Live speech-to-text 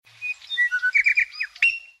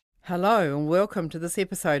Hello and welcome to this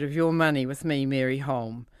episode of Your Money with me, Mary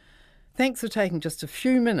Holm. Thanks for taking just a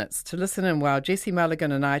few minutes to listen in while Jessie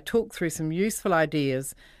Mulligan and I talk through some useful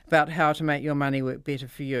ideas about how to make your money work better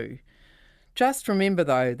for you. Just remember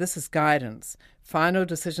though, this is guidance. Final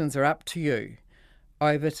decisions are up to you.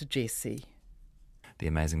 Over to Jessie. The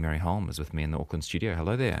amazing Mary Holm is with me in the Auckland studio.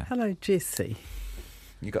 Hello there. Hello, Jessie.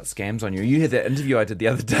 You got scams on you. You had that interview I did the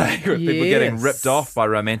other day where people getting ripped off by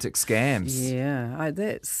romantic scams. Yeah,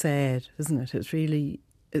 that's sad, isn't it? It's really,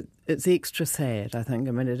 it's extra sad, I think.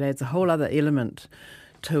 I mean, it adds a whole other element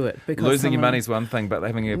to it. Because Losing your money's one thing, but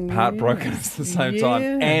having your heart broken at the same time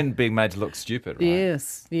and being made to look stupid, right?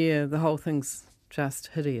 Yes, yeah, the whole thing's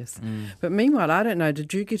just hideous. But meanwhile, I don't know,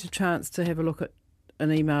 did you get a chance to have a look at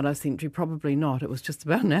an email I sent you? Probably not. It was just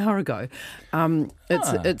about an hour ago.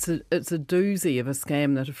 It's a doozy of a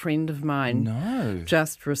scam that a friend of mine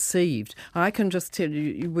just received. I can just tell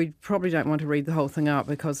you, we probably don't want to read the whole thing out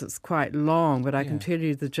because it's quite long, but I can tell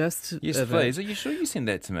you the gist Yes, of please. it. Are you sure you sent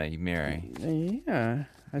that to me, Mary? Yeah,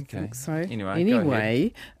 I think so.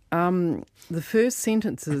 Anyway, the first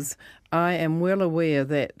sentence is, I am well aware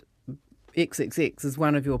that XXX is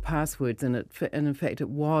one of your passwords, and in fact it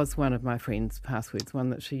was one of my friend's passwords, one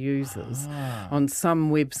that she uses on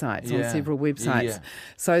some websites, on several websites. Yeah.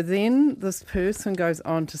 So then this person goes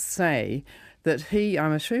on to say that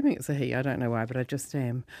I'm assuming it's a he, I don't know why, but I just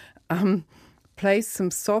am, placed some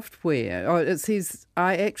software. It says,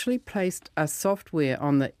 I actually placed a software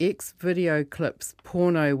on the X Video Clips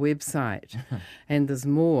porno website. And there's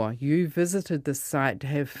more. You visited this site to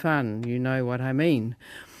have fun. You know what I mean.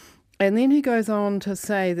 And then he goes on to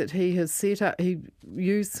say that he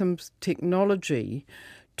used some technology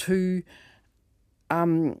to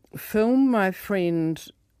film my friend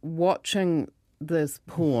watching this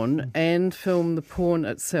porn and film the porn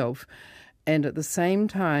itself. And at the same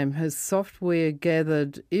time, his software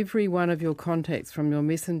gathered every one of your contacts from your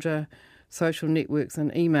Messenger, social networks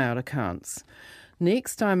and email accounts.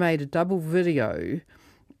 Next, I made a double video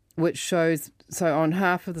which shows, so on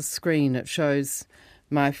half of the screen it shows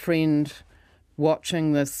my friend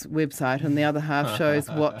watching this website and the other half shows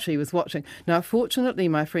what she was watching. Now, fortunately,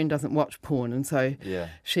 my friend doesn't watch porn, and so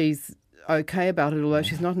she's okay about it, although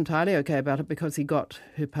she's not entirely okay about it because he got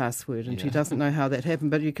her password and she doesn't know how that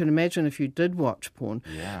happened. But you can imagine if you did watch porn,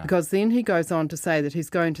 because then he goes on to say that he's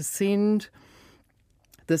going to send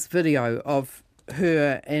this video of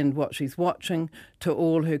her and what she's watching to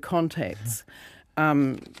all her contacts.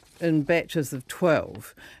 In batches of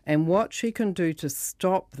 12. And what she can do to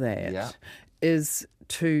stop that is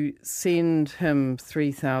to send him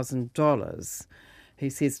 $3,000. He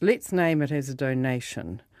says, let's name it as a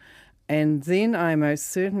donation. And then I most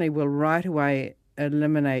certainly will right away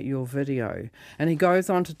eliminate your video. And he goes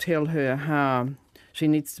on to tell her how she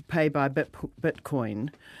needs to pay by Bitcoin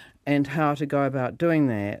and how to go about doing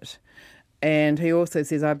that. And he also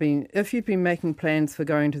says, if you've been making plans for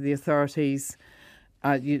going to the authorities,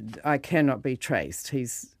 I cannot be traced.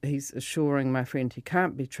 He's assuring my friend he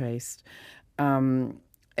can't be traced.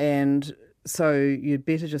 And so you'd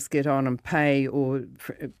better just get on and pay, or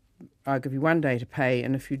I'll give you one day to pay,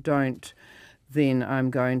 and if you don't, then I'm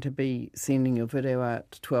going to be sending your video out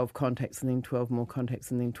to 12 contacts and then 12 more contacts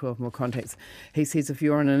and then 12 more contacts. He says if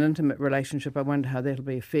you're in an intimate relationship, I wonder how that'll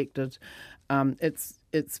be affected.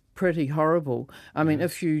 It's pretty horrible. I mean,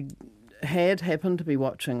 if you had happened to be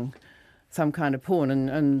watching some kind of porn,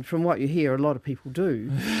 and from what you hear, a lot of people do,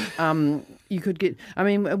 you could get... I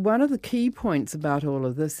mean, one of the key points about all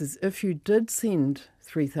of this is if you did send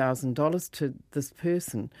 $3,000 to this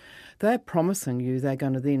person, they're promising you they're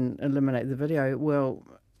going to then eliminate the video. Well,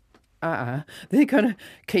 they're going to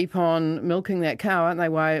keep on milking that cow, aren't they?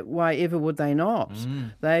 Why ever would they not?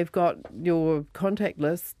 They've got your contact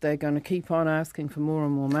list. They're going to keep on asking for more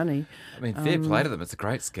and more money. I mean, fair play to them. It's a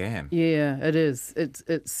great scam. Yeah, it is.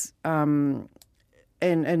 It's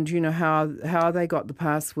and you know how they got the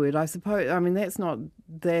password. I suppose. I mean, that's not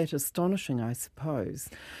that astonishing. I suppose.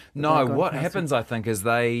 No, what happens, I think, is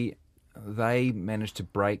they manage to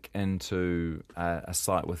break into a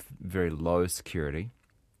site with very low security.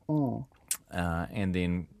 And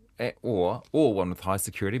then, or one with high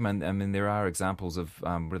security. I mean, there are examples of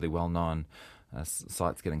really well-known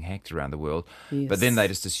sites getting hacked around the world. Yes. But then they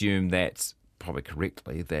just assume that, probably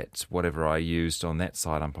correctly, that whatever I used on that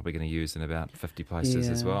site, I'm probably going to use in about 50 places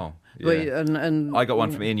as well. Yeah. Well, and I got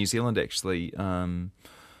one from Air New Zealand, actually,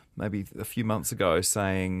 maybe a few months ago,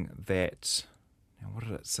 saying that, what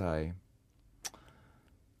did it say?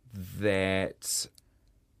 That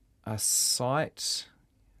a site...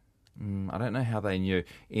 I don't know how they knew.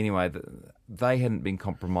 Anyway, they hadn't been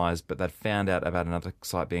compromised, but they'd found out about another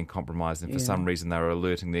site being compromised, and for some reason they were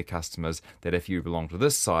alerting their customers that if you belong to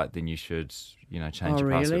this site, then you should, change your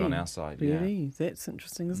password on our site. Really? That's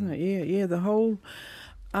interesting, isn't it? Yeah. The whole...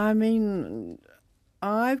 I mean,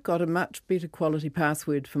 I've got a much better quality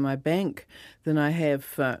password for my bank than I have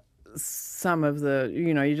for some of the,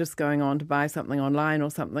 you're just going on to buy something online or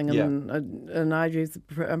something, and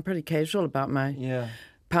I'm pretty casual about my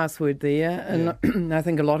password there, and I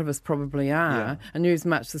think a lot of us probably are, and use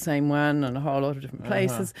much the same one in a whole lot of different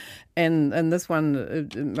places, and this one,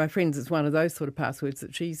 my friend's, it's one of those sort of passwords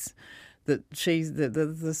that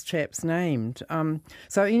this chap's named.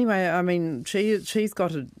 So anyway, I mean, she's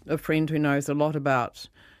got a friend who knows a lot about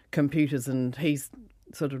computers, and he's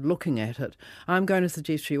sort of looking at it. I'm going to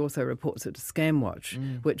suggest she also reports it to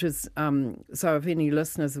ScamWatch, which is, so if any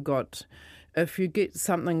listeners have got, if you get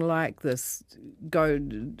something like this, go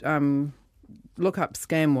look up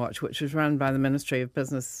ScamWatch, which is run by the Ministry of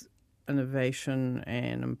Business, Innovation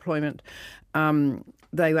and Employment.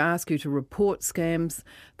 They ask you to report scams.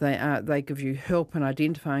 They give you help in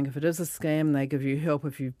identifying if it is a scam. They give you help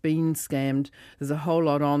if you've been scammed. There's a whole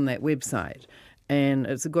lot on that website, and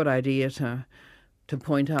it's a good idea to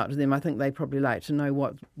point out to them. I think they probably like to know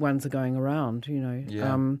what ones are going around,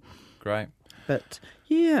 Yeah, great. But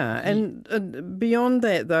and beyond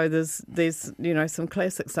that, though, there's some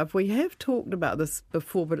classic stuff. We have talked about this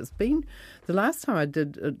before, but it's been the last time I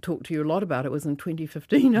did talk to you a lot about it was in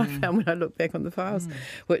 2015. I found when I looked back on the files,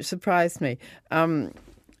 which surprised me. And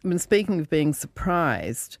speaking of being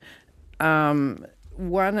surprised, a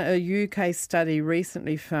UK study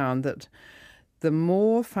recently found that the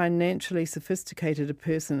more financially sophisticated a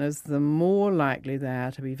person is, the more likely they are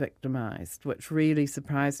to be victimised, which really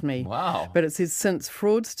surprised me. Wow. But it says, since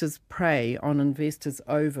fraudsters prey on investors'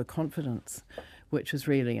 overconfidence, which is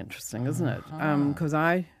really interesting, isn't it? Because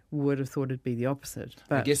I would have thought it'd be the opposite.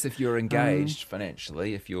 But, I guess if you're engaged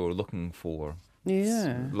financially, if you're looking for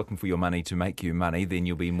your money to make you money, then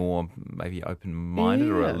you'll be more maybe open-minded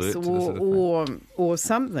or alert to this sort of thing. Or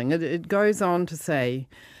something. It goes on to say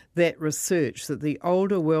that research that the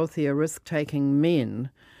older, wealthier, risk-taking men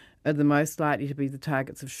are the most likely to be the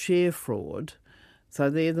targets of share fraud. So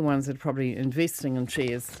they're the ones that are probably investing in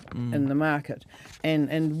shares in the market.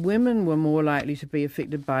 And women were more likely to be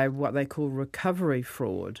affected by what they call recovery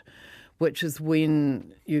fraud, which is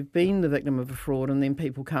when you've been the victim of a fraud and then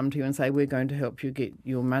people come to you and say, we're going to help you get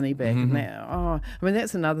your money back. And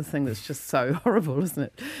that's another thing that's just so horrible, isn't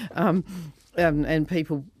it? And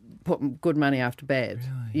people put good money after bad.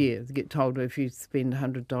 Really? Yeah, get told if you spend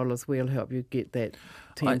 $100, we'll help you get that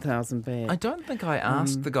 10,000 back. I don't think I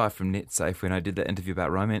asked the guy from NetSafe when I did that interview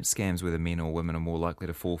about romance scams whether men or women are more likely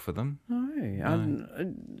to fall for them. No. I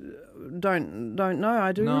don't know.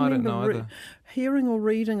 I do remember I don't know either. Hearing or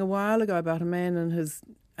reading a while ago about a man in his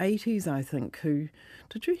 80s, I think, who...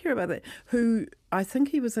 Did you hear about that? Who, I think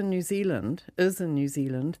he was in New Zealand,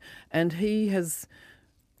 and he has...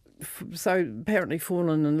 so apparently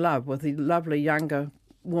fallen in love with a lovely younger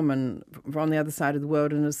woman on the other side of the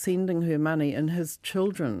world and is sending her money, and his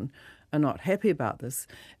children are not happy about this,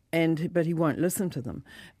 but he won't listen to them.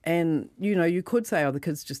 And, you could say, the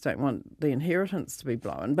kids just don't want the inheritance to be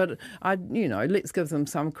blown, but let's give them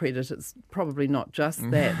some credit. It's probably not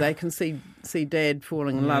just that. They can see dad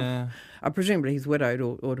falling in love. Presumably he's widowed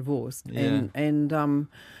or divorced. Yeah. And fall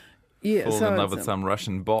in love with some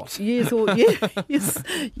Russian bot. Yes,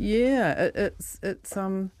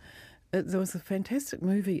 there was a fantastic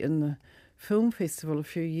movie in the film festival a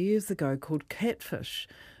few years ago called Catfish.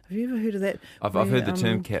 Have you ever heard of that? I've heard the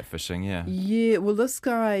term catfishing. Yeah. Yeah. Well, this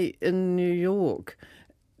guy in New York,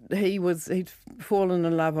 he'd fallen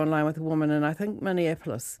in love online with a woman in, I think,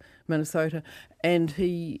 Minneapolis, Minnesota, and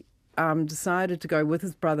he decided to go with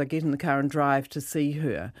his brother, get in the car and drive to see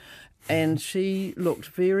her. And she looked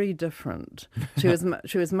very different. She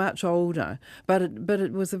was much older, but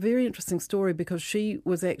it was a very interesting story because she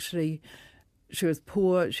was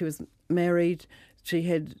poor. She was married. She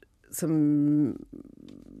had some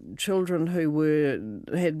children who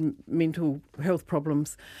had mental health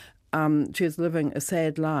problems. She was living a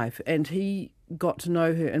sad life, and he got to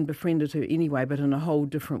know her and befriended her anyway, but in a whole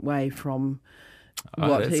different way from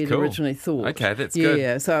what he'd originally thought. Okay, that's good.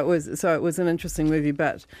 Yeah, so it was an interesting movie,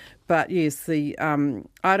 but yes, the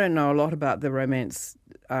I don't know a lot about the romance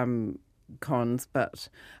cons, but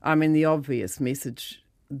I mean the obvious message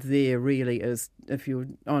there really is, if you're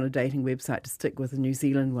on a dating website, to stick with a New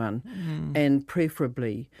Zealand one, and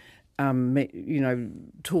preferably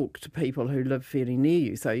talk to people who live fairly near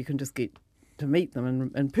you, so you can just get to meet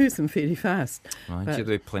them in person fairly fast. Right, But,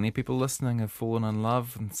 there are plenty of people listening who've fallen in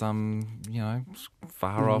love in some,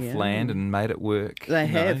 far off land and made it work. They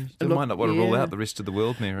have. You might not want to rule out the rest of the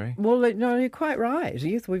world, Mary. Well, no, you're quite right.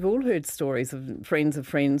 Yes, we've all heard stories of friends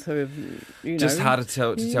who have, just hard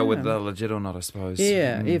to tell whether they're legit or not, I suppose.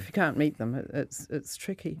 Yeah, if you can't meet them, it's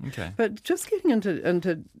tricky. Okay. But just getting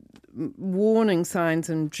into warning signs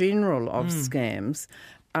in general of scams.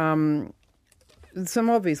 Some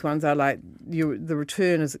obvious ones are like the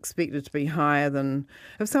return is expected to be higher than...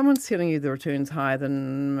 If someone's telling you the return's higher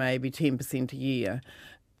than maybe 10% a year,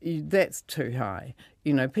 that's too high.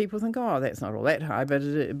 People think, oh, that's not all that high, but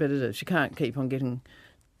it is. You can't keep on getting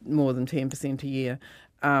more than 10% a year.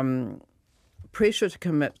 Pressure to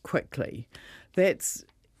commit quickly. That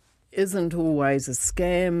isn't always a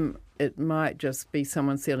scam. It might just be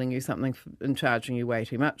someone selling you something and charging you way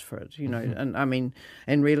too much for it,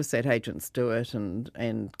 and real estate agents do it,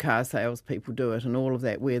 and car salespeople do it, and all of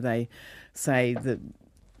that, where they say that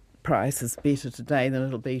price is better today than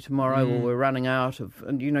it'll be tomorrow, or we're running out of,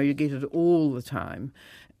 and you get it all the time.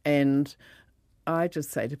 And I just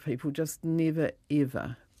say to people, just never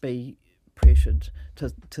ever be pressured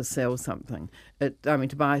to sell something.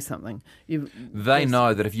 To buy something. They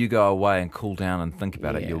know that if you go away and cool down and think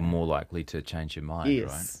about it, you're more likely to change your mind,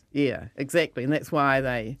 right? Yeah, exactly. And that's why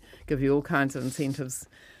they give you all kinds of incentives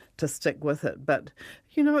to stick with it. But,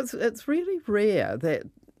 it's really rare that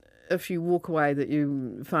if you walk away that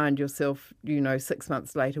you find yourself, 6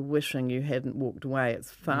 months later wishing you hadn't walked away. It's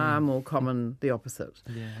far more common the opposite,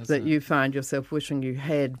 that you find yourself wishing you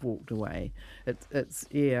had walked away. It's.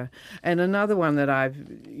 And another one that I've,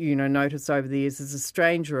 noticed over the years is a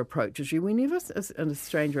stranger approaches you. Whenever a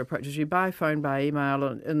stranger approaches you by phone, by email,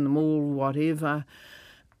 in the mall, whatever,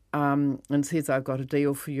 and says, I've got a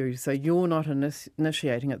deal for you, so you're not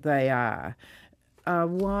initiating it, they are.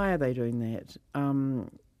 Why are they doing that?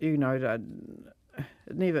 It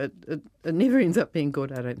never ends up being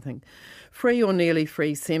good, I don't think. Free or nearly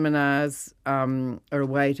free seminars are a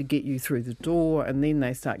way to get you through the door, and then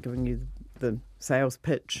they start giving you the sales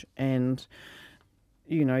pitch. And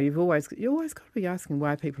you've always got to be asking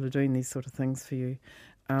why people are doing these sort of things for you.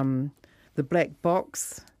 The black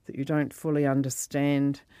box that you don't fully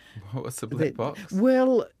understand. What's the black box?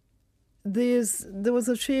 Well, there was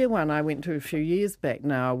a share one I went to a few years back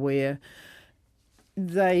now where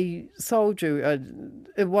they sold you,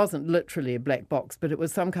 it wasn't literally a black box, but it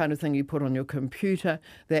was some kind of thing you put on your computer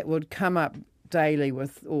that would come up daily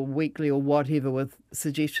or weekly or whatever with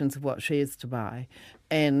suggestions of what shares to buy.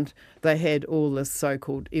 And they had all this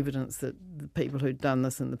so-called evidence that the people who'd done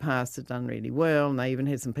this in the past had done really well, and they even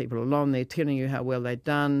had some people along there telling you how well they'd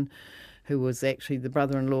done, who was actually the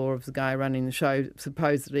brother-in-law of the guy running the show,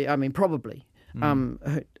 supposedly, probably,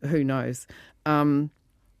 who knows.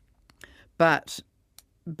 But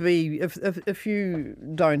if you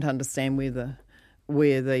don't understand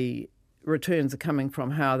where the returns are coming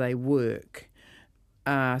from, how they work,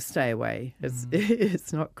 stay away.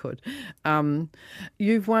 It's not good.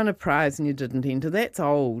 You've won a prize and you didn't enter. That's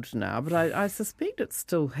old now, but I suspect it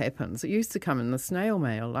still happens. It used to come in the snail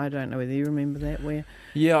mail. I don't know whether you remember that.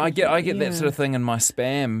 I get that sort of thing in my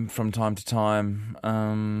spam from time to time.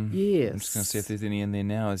 Yes. I'm just going to see if there's any in there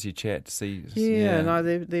now as you chat to see. No,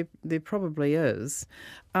 there probably is.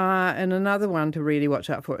 And another one to really watch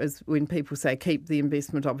out for is when people say keep the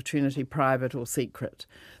investment opportunity private or secret.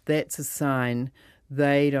 That's a sign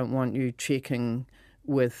they don't want you checking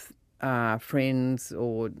with friends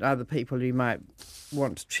or other people you might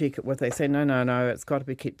want to check it with. They say, no, it's got to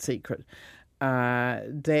be kept secret.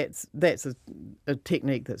 That's a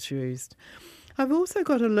technique that's used. I've also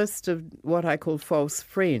got a list of what I call false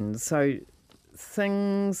friends. So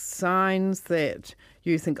signs that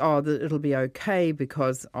you think, that it'll be okay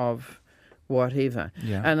because of whatever.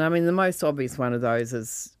 Yeah. And the most obvious one of those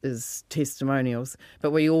is testimonials.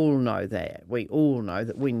 But we all know that. We all know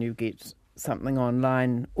that when you get something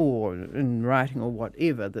online or in writing or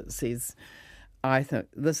whatever that says, I think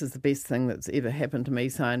this is the best thing that's ever happened to me,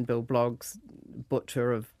 signed Bill Bloggs,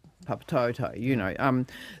 butcher of Papatoetoe,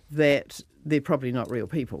 that they're probably not real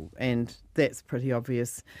people. And that's pretty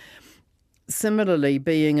obvious. Similarly,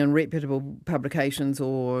 being in reputable publications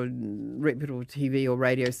or reputable TV or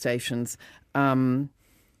radio stations,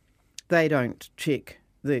 they don't check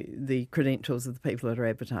the credentials of the people that are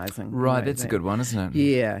advertising. Right, that's a good one, isn't it?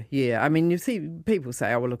 Yeah. You see people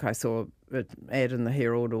say, look, I saw an ad in the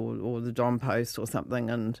Herald or the Don Post or something,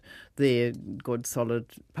 and they're good, solid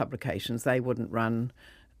publications. They wouldn't run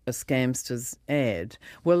a scamster's ad.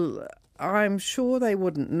 Well, I'm sure they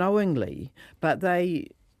wouldn't knowingly, but they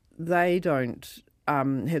don't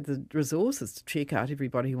had the resources to check out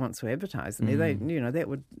everybody who wants to advertise, and that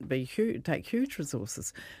would be take huge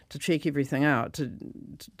resources to check everything out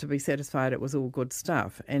to be satisfied it was all good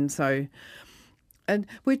stuff. And so, and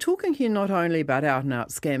we're talking here not only about out and out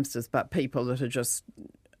scamsters, but people that are just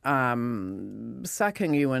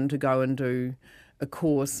sucking you in to go and do a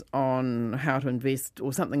course on how to invest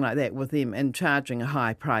or something like that with them and charging a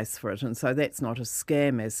high price for it. And so that's not a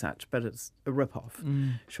scam as such, but it's a rip-off,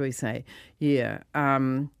 shall we say. Yeah.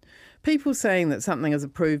 People saying that something is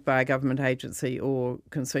approved by a government agency or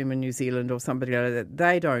Consumer New Zealand or somebody like that,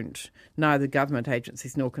 they don't, neither government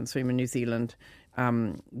agencies nor Consumer New Zealand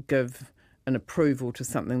give an approval to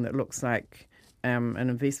something that looks like an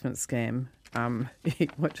investment scam.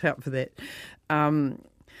 Watch out for that.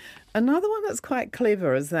 Another one that's quite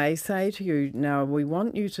clever is they say to you, now we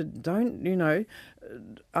want you to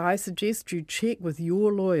I suggest you check with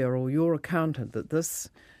your lawyer or your accountant that this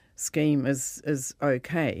scheme is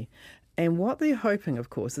okay. And what they're hoping, of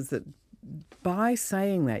course, is that by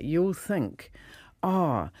saying that, you'll think,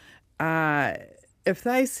 if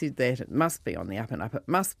they said that, it must be on the up and up, it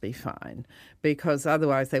must be fine, because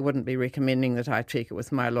otherwise they wouldn't be recommending that I check it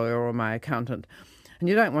with my lawyer or my accountant. And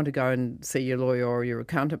you don't want to go and see your lawyer or your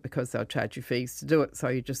accountant because they'll charge you fees to do it, so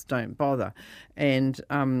you just don't bother. And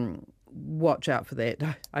watch out for that.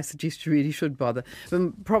 I suggest you really should bother.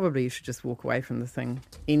 But probably you should just walk away from the thing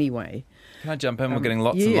anyway. Can I jump in? We're getting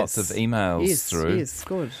lots and lots of emails through. Yes,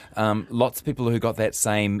 good. Lots of people who got that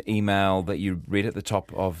same email that you read at the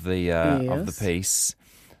top of the piece.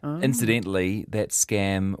 Incidentally, that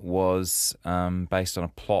scam was based on a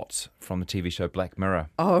plot from the TV show Black Mirror.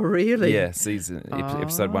 Oh, really? Yeah,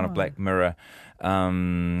 episode 1 of Black Mirror.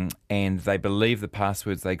 And they believe the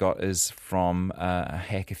passwords they got is from a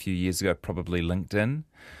hack a few years ago, probably LinkedIn.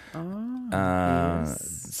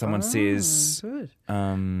 Yes. Someone says... Good.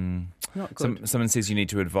 Not good. Someone says you need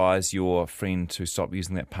to advise your friend to stop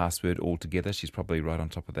using that password altogether. She's probably right on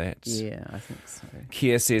top of that. Yeah, I think so.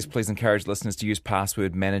 Kia says, please encourage listeners to use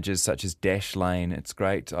password managers such as Dashlane. It's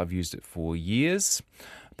great. I've used it for years.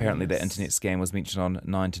 Apparently that internet scam was mentioned on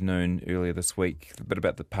 9 to Noon earlier this week. The bit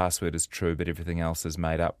about the password is true, but everything else is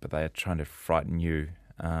made up. But they are trying to frighten you.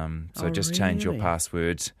 Just change your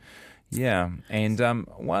password. Yeah. And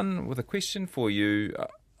one with a question for you.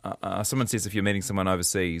 Someone says if you're meeting someone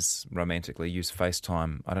overseas romantically, use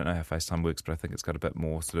FaceTime. I don't know how FaceTime works, but I think it's got a bit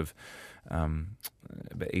more sort of a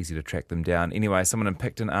bit easy to track them down. Anyway, someone in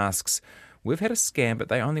Picton asks, we've had a scam, but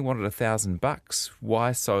they only wanted $1,000.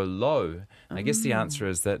 Why so low? And I guess the answer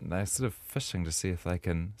is that they're sort of fishing to see if you're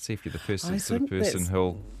the person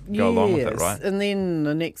who'll go along with it, right? And then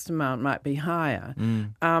the next amount might be higher.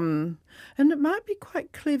 And it might be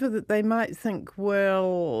quite clever that they might think,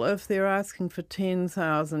 well, if they're asking for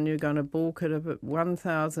 10,000, you're going to balk it. If at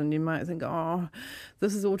 1,000, you might think,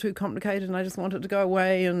 this is all too complicated, and I just want it to go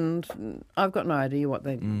away. And I've got no idea what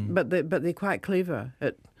they. But they're quite clever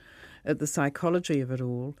at the psychology of it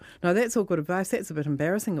all. No, that's all good advice. That's a bit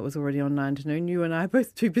embarrassing. It was already on 9 to Noon. You and I are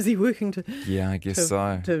both too busy working to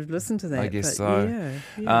listen to that. I guess so.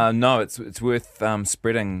 Yeah. No, it's worth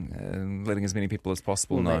spreading, letting as many people as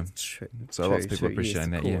possible know. That's true. So lots of people appreciating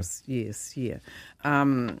that. Course. Yeah. Yes. Yeah.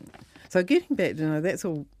 So getting back to that's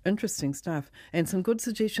all interesting stuff, and some good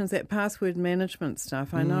suggestions. That password management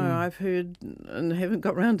stuff, I know I've heard and haven't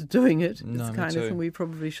got round to doing it. No, it's kind of thing we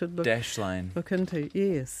probably should look into.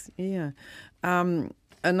 Yes, yeah.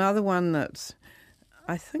 Another one that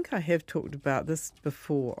I think I have talked about this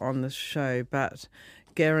before on the show, but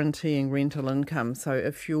guaranteeing rental income. So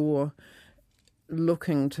if you're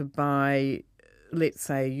looking to buy, let's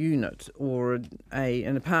say, a unit or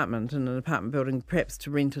an apartment in an apartment building, perhaps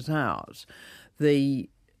to rent it out, the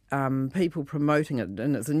people promoting it,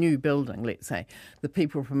 and it's a new building, let's say, the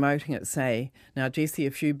people promoting it say, now, Jessie,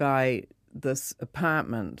 if you buy this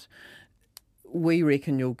apartment, we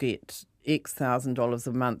reckon you'll get X $1,000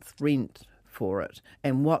 a month rent for it,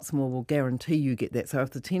 and what's more, we'll guarantee you get that. So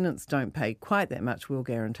if the tenants don't pay quite that much, we'll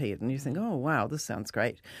guarantee it. And you think, oh wow, this sounds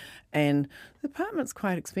great. And the apartment's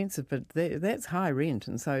quite expensive, but that's high rent,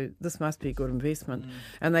 and so this must be a good investment.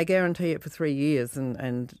 And they guarantee it for 3 years,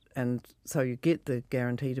 and so you get the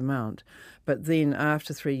guaranteed amount. But then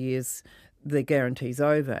after 3 years, the guarantee's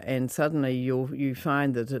over, and suddenly you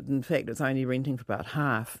find that in fact it's only renting for about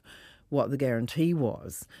half what the guarantee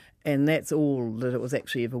was. And that's all that it was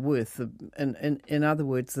actually ever worth. In other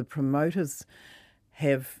words, the promoters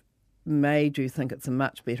have made you think it's a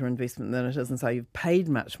much better investment than it is, and so you've paid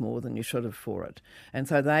much more than you should have for it. And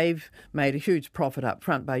so they've made a huge profit up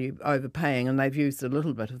front by you overpaying, and they've used a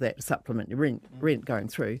little bit of that to supplement your rent going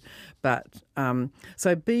through. But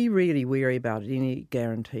so be really wary about any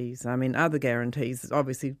guarantees. I mean, other guarantees,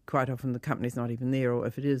 obviously quite often the company's not even there, or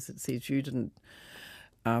if it is, it says you didn't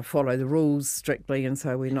follow the rules strictly, and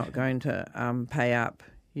so we're not going to pay up.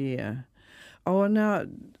 Yeah. Oh, now,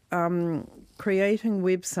 creating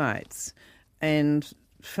websites and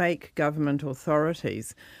fake government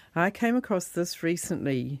authorities. I came across this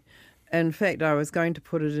recently. In fact, I was going to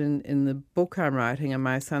put it in the book I'm writing, and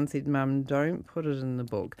my son said, "Mum, don't put it in the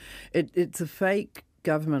book." It's a fake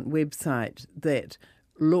government website that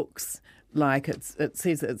looks like it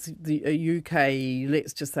says it's a UK,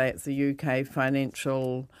 let's just say it's a UK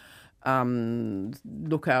financial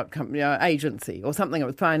lookout company, agency or something,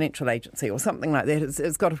 a financial agency or something like that.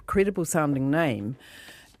 It's got a credible sounding name,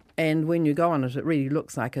 and when you go on it, it really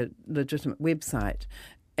looks like a legitimate website.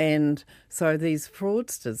 And so these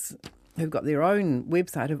fraudsters who've got their own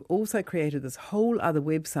website have also created this whole other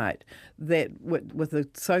website that with a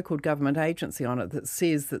so-called government agency on it that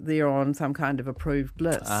says that they're on some kind of approved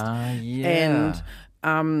list. Yeah.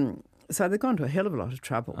 And so they've gone to a hell of a lot of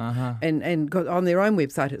trouble. And on their own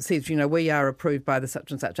website it says, we are approved by the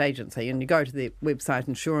such and such agency, and you go to their website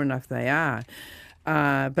and sure enough they are.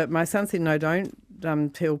 But my son said, no,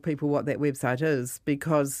 don't tell people what that website is,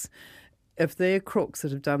 because if they're crooks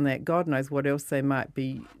that have done that, God knows what else they might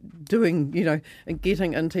be doing, and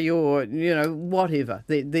getting into your, whatever.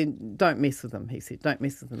 Then don't mess with them, he said. Don't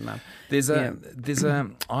mess with them,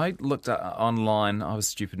 Mum. I looked up online, I was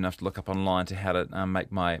stupid enough to look up online to how to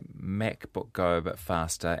make my MacBook go a bit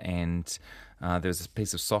faster, and there was this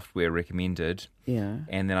piece of software recommended. Yeah.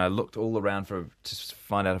 And then I looked all around to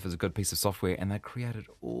find out if it was a good piece of software, and they created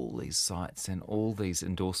all these sites and all these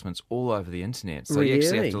endorsements all over the internet. So you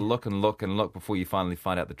actually have to look and look and look before you finally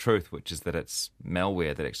find out the truth, which is that it's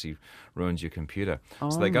malware that actually ruins your computer.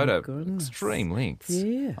 So they go to extreme lengths.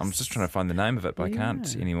 Yes. I'm just trying to find the name of it, but I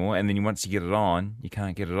can't anymore. And then once you get it on, you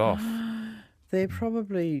can't get it off. They're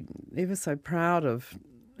probably ever so proud of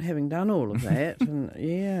having done all of that. And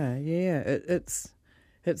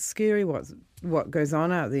it's scary what goes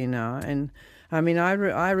on out there now. And I mean, I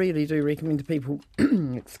really do recommend to people,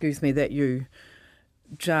 excuse me, that you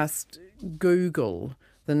just Google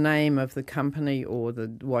the name of the company or the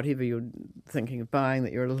whatever you're thinking of buying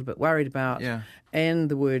that you're a little bit worried about, and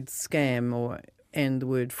the word scam and the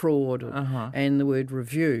word fraud and the word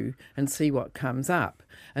review, and see what comes up.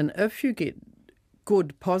 And if you get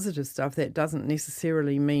good positive stuff, that doesn't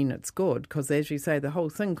necessarily mean it's good, because as you say, the whole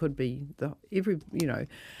thing could be the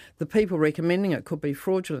people recommending it could be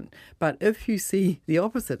fraudulent. But if you see the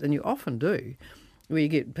opposite, and you often do, where you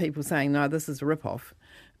get people saying, no, this is a rip-off,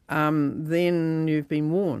 then you've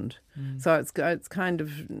been warned. So it's kind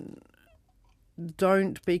of,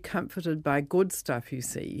 don't be comforted by good stuff you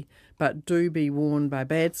see, but do be warned by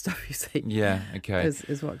bad stuff you see. Yeah, okay.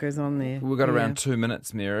 Is what goes on there. We've got around 2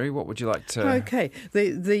 minutes, Mary. What would you like to... Okay.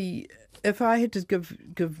 If I had to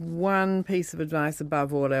give one piece of advice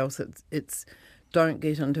above all else, it's don't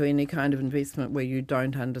get into any kind of investment where you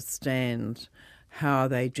don't understand how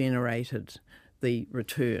they generated the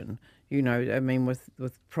return. I mean, with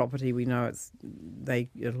property, we know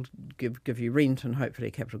it'll give you rent and hopefully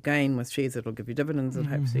a capital gain. With shares, it'll give you dividends and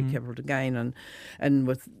hopefully capital gain. And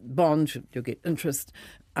with bonds, you'll get interest.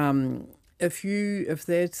 If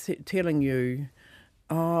they're telling you,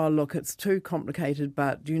 oh, look, it's too complicated,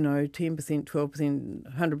 but 10%,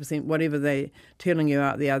 12%, 100%, whatever they're telling you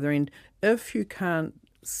out the other end, if you can't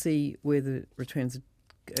see where the returns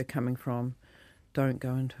are coming from, don't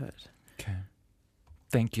go into it. Okay.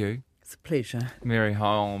 Thank you. It's a pleasure. Mary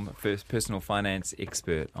Holm, first personal finance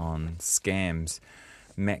expert on scams.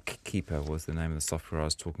 MacKeeper was the name of the software I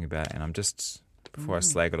was talking about. And I'm just, before I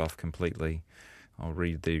slag it off completely, I'll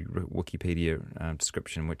read the Wikipedia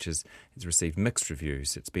description, which is it's received mixed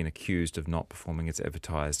reviews. It's been accused of not performing as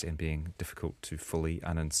advertised and being difficult to fully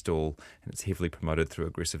uninstall. And it's heavily promoted through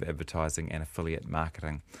aggressive advertising and affiliate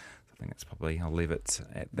marketing. I think that's probably, I'll leave it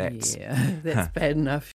at that. Yeah, that's bad enough.